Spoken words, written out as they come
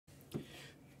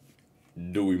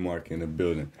TurnMeUpMark in the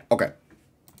building. Okay,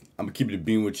 I'm gonna keep it a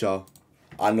beam with y'all.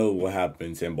 I know what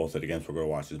happens in both of the games we're gonna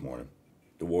watch this morning.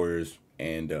 The Warriors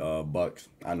and the Bucks.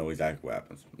 I know exactly what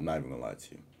happens. I'm not even gonna lie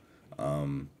to you.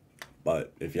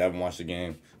 But if you haven't watched the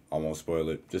game, I won't spoil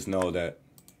it. Just know that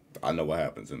I know what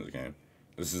happens in this game.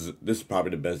 This is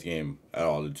probably the best game out of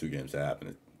all the two games that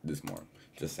happened this morning.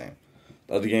 Just saying.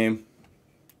 The other game,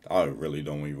 I really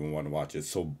don't even want to watch it.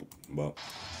 So, well,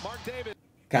 Mark David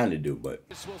kind of do, but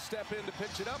will step in to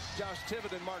pitch it up. Josh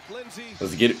Tibbett and Mark Lindsay.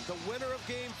 Let's get it. The winner of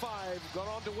Game 5 gone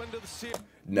on to win to the series.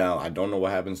 Now I don't know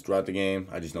what happens throughout the game.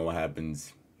 I just know what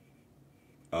happens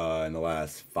in the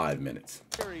last 5 minutes.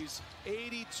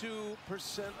 82%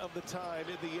 of the time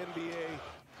in the NBA.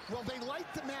 Well, they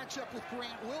liked the matchup with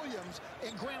Grant Williams,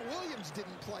 and Grant Williams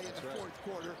didn't play in the fourth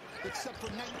quarter except for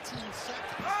 19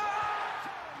 seconds.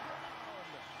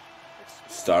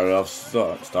 Started off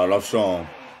strong. Tatum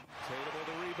with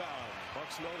the rebound.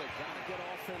 Bucks know they got to get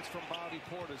offense from Bobby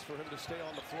Portis for him to stay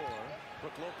on the floor.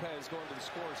 Brook Lopez going to the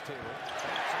scores table.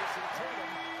 Jason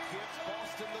Tatum gives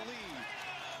Boston the lead.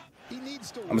 He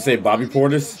needs to I'm gonna say Bobby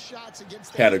Portis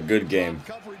had a good game.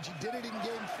 He did it in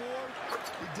Game 4.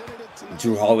 He did it at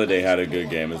Drew Holiday had a good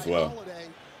game as well.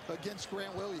 Against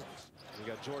Grant Williams. We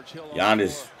got George Hill.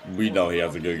 Giannis, we know he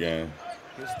has a good game.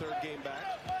 His third game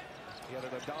back. He had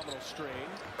an abdominal strain.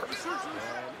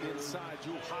 And inside,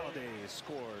 Drew Holiday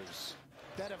scores.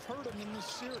 That have hurt him in this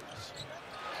series.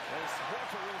 There's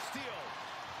Horford will steal.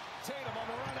 Tatum on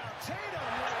the run out. Tatum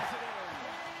lays it in.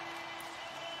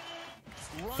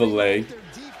 Filet. Their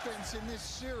defense in this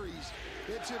series.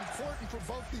 It's important for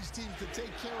both these teams to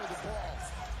take care of the ball.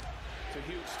 It's a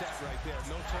huge stat right there.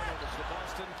 No turnovers for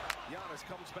Boston. Giannis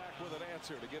comes back with an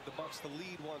answer to give the Bucks the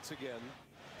lead once again.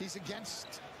 He's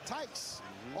against Tice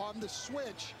on the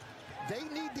switch. They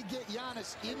need to get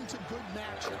Giannis into good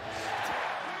matchups.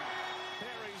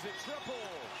 Buries a triple.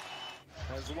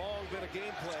 Has long been a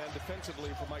game plan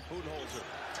defensively for Mike Budenholzer.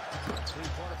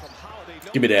 Three-pointer from Holiday.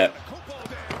 No, Give me that.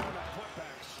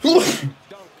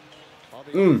 Dunk on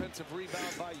the offensive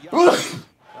rebound by Giannis.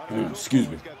 Excuse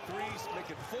me. He's got threes,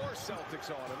 making 4 Celtics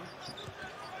on him.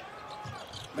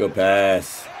 Good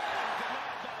pass.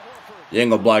 You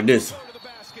ain't gonna block this.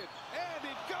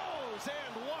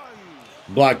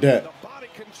 Block that. The body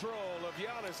control of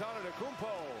Giannis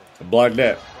Antetokounmpo. Block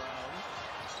that.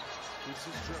 Keeps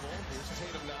his dribble. Here's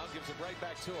Tatum now. Gives it right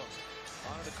back to him.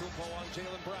 Antetokounmpo on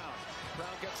Jaylen Brown.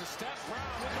 Brown gets a step. Brown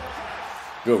with the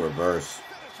reverse. Good reverse.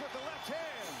 Finish with the left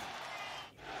hand.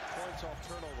 Points off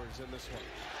turnovers in this one.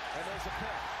 And there's a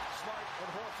pick. Smart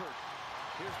and Horford.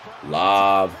 Here's Brown.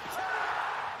 Lob.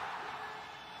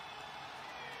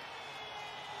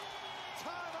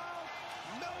 Timeout.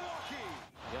 Milwaukee.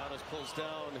 Giannis pulls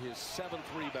down his 7th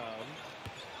rebound.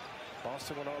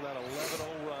 Boston went on that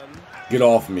 11-0 run. Get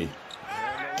off me.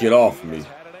 Get off me.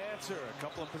 Had an answer. A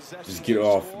couple of possessions. Just get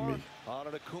off me.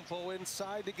 Antetokounmpo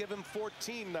inside to give him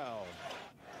 14 now.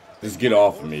 Just get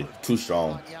off me. Too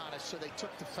strong. Giannis, so they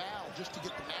took the foul just to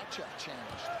get the matchup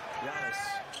changed. Giannis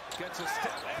gets a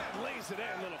step and lays it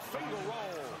in. Little finger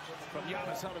roll from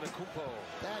Giannis Antetokounmpo.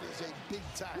 That is a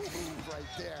big-time move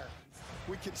right there.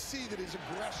 We can see that his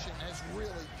aggression has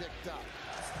really picked up.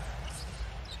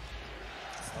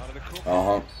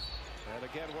 Uh-huh. And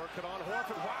again, working on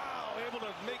Horford. Wow, able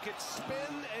to make it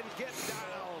spin and get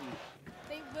down.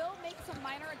 They will make some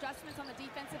minor adjustments on the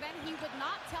defensive end. He would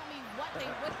not tell me what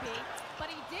they would be, but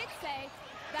he did say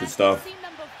that he's seen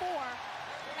them before.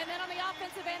 And then on the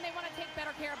offensive end, they want to take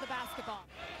better care of the basketball.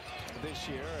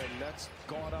 This year, and that's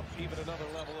gone up even another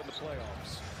level in the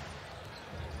playoffs.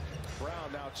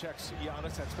 Brown now checks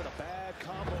Giannis. That's been a bad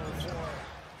combo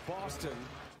for Boston.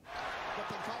 But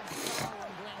they called the foul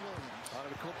on Grant Williams.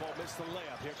 Antetokounmpo missed the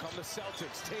layup. Here come the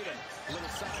Celtics. Tatum, little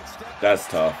side step. That's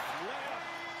tough. Layup.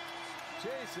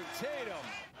 Jason Tatum.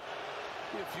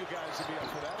 If you guys would be up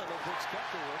for that, I know Brooks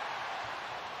Koepka would.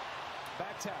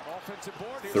 Back tap, offensive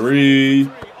board. Here's 3. Oh.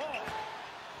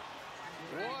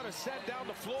 What a set down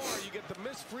the floor. You get the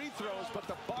missed free throws, but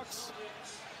the Bucks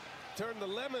turn the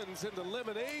lemons into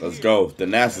lemonade. Let's go. The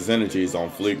Nasa's energy is on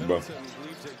fleek, bro. Leaves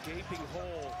a gaping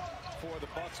hole for the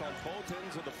Bucks on both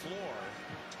ends of the floor.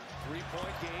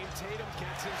 3-point game. Tatum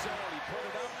gets his own. He put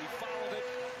it up. He fouled it.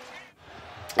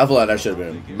 I feel like that should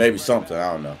have been maybe something.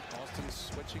 I don't know.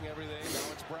 Boston's switching everything.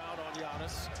 Now it's Brown on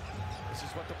Giannis. This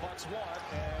is what the Bucks want,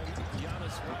 and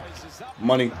Giannis rises up.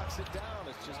 Money. Knocks it down.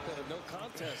 It's just been a no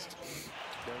contest.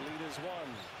 Their lead is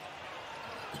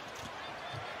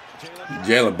 1.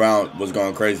 Jaylen Brown was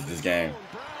going crazy this game.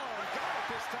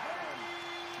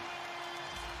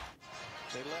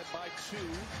 They led by 2.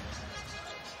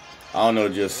 I don't know,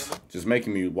 just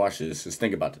making me watch this. Just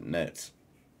think about the Nets.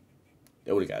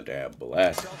 They would have got that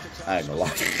blasted. I ain't gonna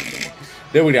lie.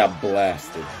 They would have got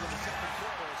blasted.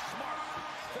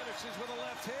 Finishes with a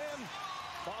left hand.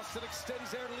 Boston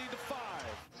extends their lead to 5.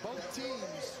 Both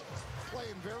teams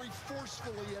playing very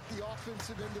forcefully at the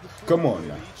offensive end of the floor. Come on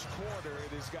now. Each quarter,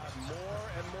 it has gotten more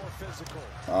and more physical.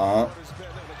 Uh-huh. It has been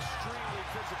an extremely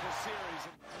physical series.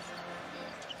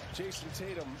 Jason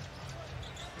Tatum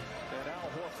and Al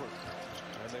Horford.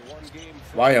 And they won game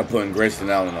 4. Why y'all putting Grayson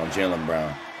Allen on Jaylen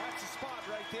Brown? That's a spot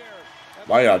right there.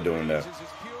 Why y'all doing that? As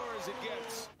pure as it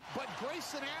gets. But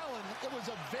Grayson Allen, it was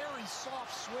a very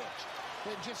soft switch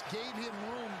that just gave him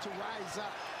room to rise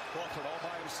up. Horford all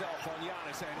by himself on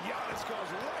Giannis, and Giannis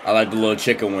goes right. I like the little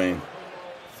chicken wing.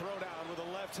 Throw down with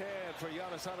a left hand for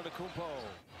Giannis Antetokounmpo.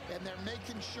 And they're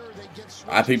making sure they get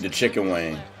I peeped the chicken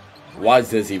wing. Why is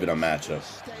this even a matchup?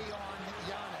 Stay on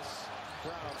Giannis.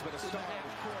 Brown's been a star.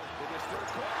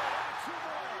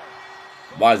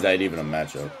 Why is that even a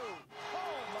matchup?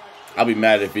 I'll be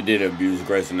mad if he did abuse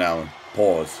Grayson Allen.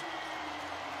 Pause.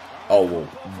 Oh, well,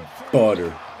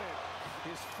 butter.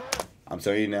 I'm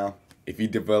telling you now, if he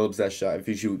develops that shot, if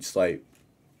he shoots like,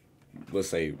 let's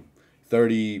say,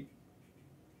 30,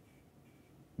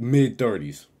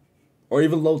 mid-30s, or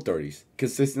even low 30s,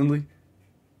 consistently,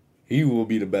 he will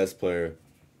be the best player.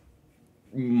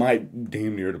 Might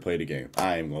damn near to play the game.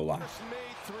 I ain't gonna lie. Made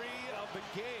 3 of the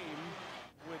game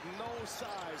with no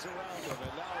size around him,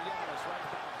 and now Giannis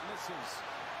right back misses.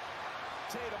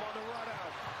 Tatum on the run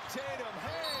out. Tatum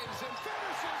hangs and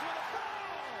finishes with a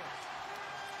foul.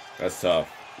 That's tough.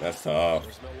 That's tough.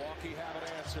 Does Milwaukee have an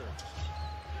answer?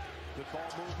 Good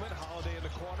ball movement. Holiday in the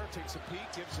corner takes a peek,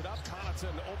 gives it up.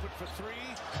 Connaughton open for 3.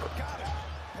 Got it.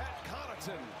 Pat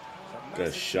Connaughton.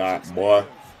 Good shot, boy.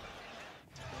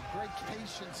 Great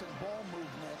patience and ball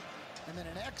movement. And then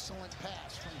an excellent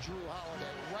pass from Drew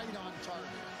Holiday, right on target.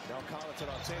 Now Connaughton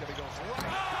on Tatum. He goes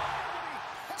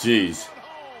right. Jeez.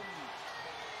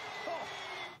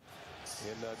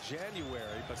 In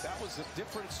January, but that was a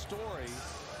different story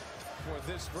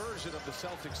for this version of the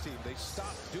Celtics team. They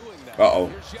stopped doing that. Uh-oh.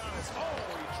 Here's Giannis. Oh,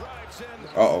 he drives in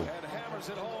Uh-oh. and hammers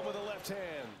it home with a left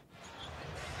hand.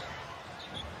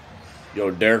 Yo,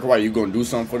 Derek, why you gonna do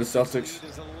something for the Celtics?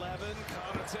 Lead is 11.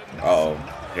 Connaughton.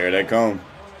 Uh-oh. Here they come.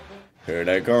 Here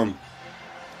they come.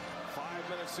 5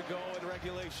 minutes to go in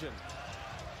regulation.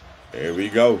 Here we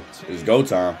go. It's go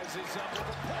time. Rises up with a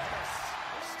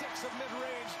pass. Sticks a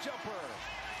mid-range jumper.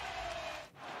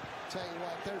 Tell you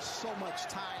what, there's so much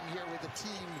time here with a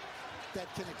team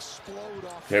that can explode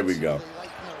off. Here we go. Like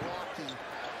Milwaukee.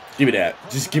 Give me that.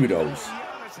 Just give me those.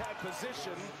 Giannis had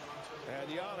position, and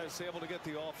Giannis able to get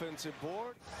the offensive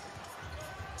board.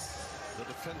 The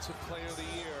defensive player of the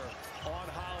year on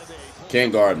Holiday.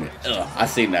 Can't guard me. Ugh, I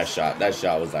seen that shot. That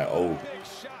shot was like, oh. Big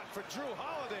shot for Drew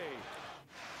Holiday.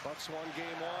 Bucks won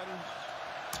game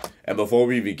 1. And before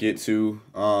we even get to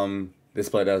this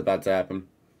play that's about to happen,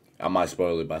 I might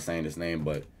spoil it by saying his name,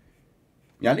 but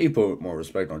y'all need to put more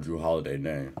respect on Drew Holiday's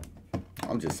name.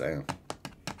 I'm just saying.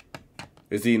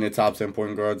 Is he in the top 10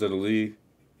 point guards of the league?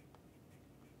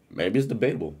 Maybe it's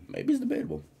debatable. Maybe it's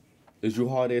debatable. Is Drew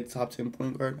Holiday a top 10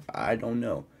 point guard? I don't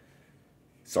know.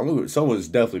 Someone's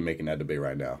definitely making that debate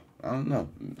right now. I don't know.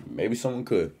 Maybe someone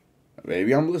could.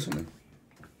 Maybe I'm listening.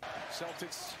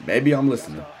 Celtics. Maybe I'm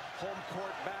listening. Home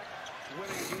court back,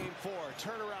 winning game 4.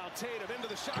 Turnaround Tatum into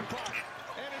the shot clock,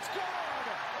 and it's good.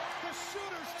 The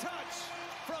shooter's touch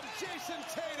from Jason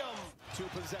Tatum.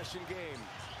 2-possession game.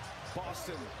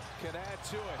 Boston can add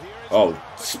to it. Here is Oh,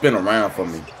 spin around for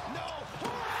me. no. The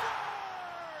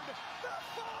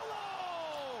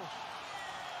follow.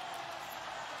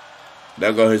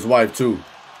 There go his wife too.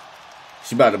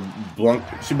 She about to blunk.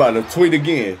 She about to tweet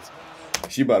again.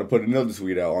 She about to put another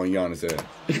tweet out on Giannis' head.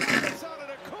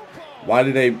 Why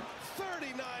did they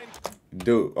 39.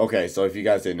 do? Okay, so if you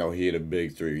guys didn't know, he hit a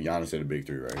big 3. Giannis hit a big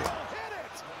 3 right here. Hit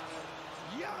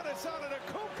it. Giannis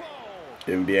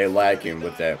Antetokounmpo. NBA lacking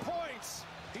with that. Points.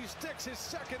 He sticks his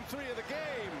second 3 of the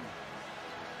game.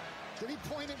 Did he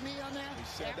point at me on that? He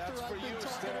said, After "That's for I've been you, talking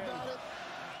Stan." about it?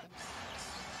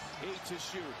 8 to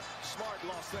shoot. Smart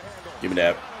lost the handle. Give me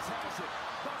that. Giannis has it.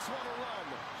 Bucks want to run.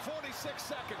 46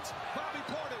 seconds. Bobby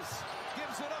Portis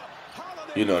gives it up.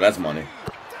 Holiday. You know that's money.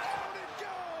 Down it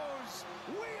goes.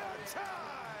 We are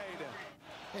tied.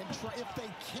 And if they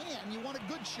can, you want a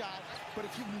good shot, but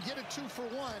if you can get a 2 for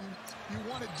 1, you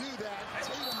want to do that.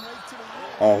 Tatum right to the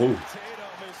rim. On who?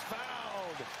 Tatum is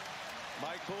fouled.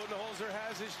 Mike Budenholzer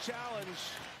has his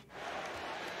challenge.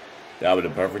 That was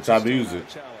the perfect time to use it.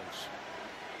 Challenge.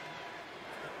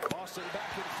 Boston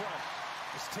back in front.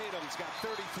 Tatum's got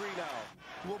 33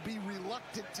 now. Will be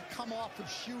reluctant to come off of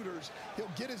shooters.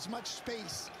 He'll get as much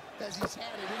space as he's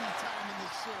had at any time in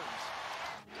this series.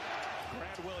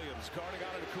 Grant Williams guarding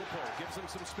Antetokounmpo, gives him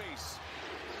some space.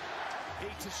 8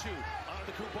 to shoot.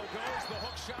 Antetokounmpo goes, the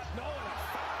hook shot, no, and a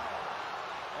foul.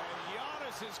 And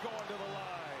Giannis is going to the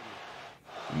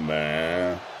line.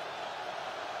 Man.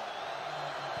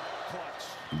 Clutch.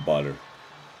 Butter.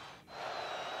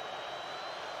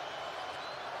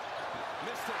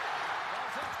 Missed it.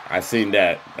 I seen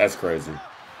that. That's crazy. And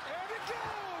it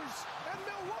goes! And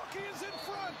Milwaukee is in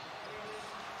front.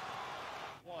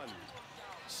 1.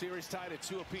 Series tied at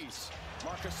 2 apiece.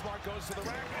 Marcus Smart goes to the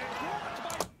rack and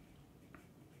blocked by...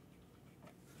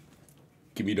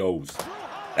 Give me those.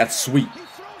 That's sweet. He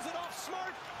throws it off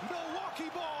Smart. Milwaukee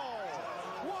ball.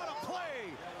 What a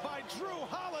play by Drew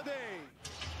Holiday.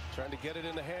 Trying to get it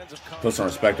in the hands of Connaughton. Put some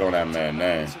respect on that man's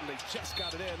name. They just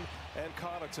got it in. And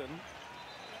Connaughton,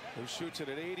 who shoots it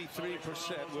at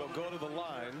 83%, will go to the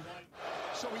line.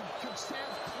 So he could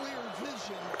have clear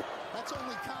vision. That's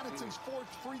only Connaughton's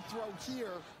 4th free throw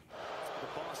here. The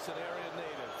Boston area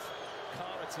native,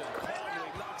 Connaughton,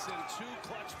 calmly knocks in 2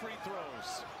 clutch free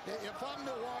throws. If I'm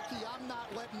Milwaukee, I'm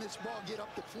not letting this ball get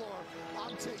up the floor.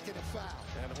 I'm taking a foul.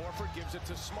 And Horford gives it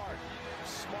to Smart.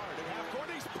 Smart at half court.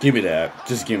 Give me that.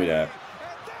 Just give me that.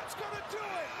 And that's going to do it.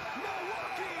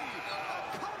 Milwaukee,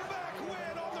 a comeback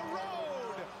win on the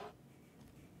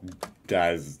road.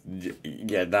 Guys,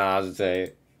 yeah, nah, I was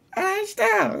saying.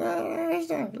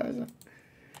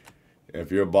 If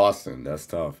you're Boston, that's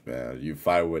tough, man. You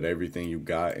fight with everything you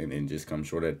got and then just come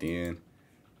short at the end.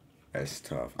 That's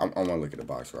tough. I want to look at the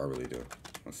box score. I really do.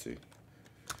 Let's see.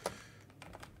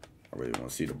 I really want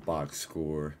to see the box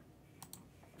score.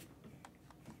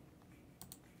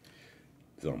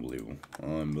 It's unbelievable.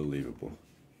 Unbelievable.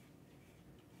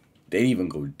 They didn't even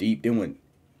go deep. They went...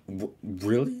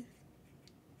 Really?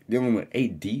 They went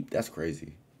 8 deep? That's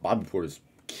crazy. Bobby Portis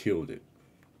killed it.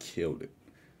 Killed it.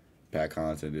 Pat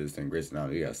Connaughton did his thing. Grayson now,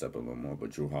 he got to step up a little more. But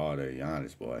Drew Holiday,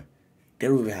 Giannis, boy. They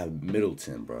don't even have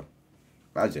Middleton, bro.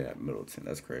 Imagine that Middleton.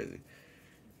 That's crazy.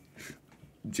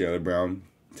 Jalen Brown,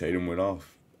 Tatum went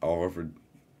off. Al Horford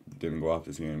didn't go off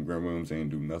this game. Grant Williams ain't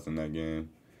do nothing that game.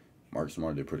 Marcus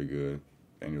Smart did pretty good.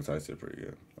 Daniel Tice did pretty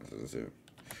good. That's it.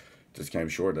 Just came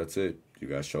short. That's it. You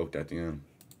got choked at the end.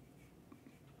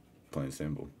 Plain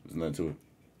simple. There's nothing to it.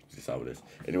 Just how it is.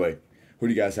 Anyway, who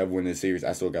do you guys have win this series?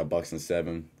 I still got Bucks in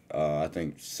 7. I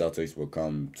think Celtics will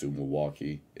come to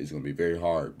Milwaukee. It's going to be very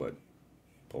hard, but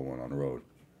pull one on the road.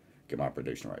 Get my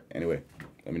prediction right. Anyway,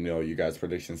 let me know you guys'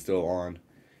 predictions still on,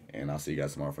 and I'll see you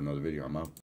guys tomorrow for another video. I'm out.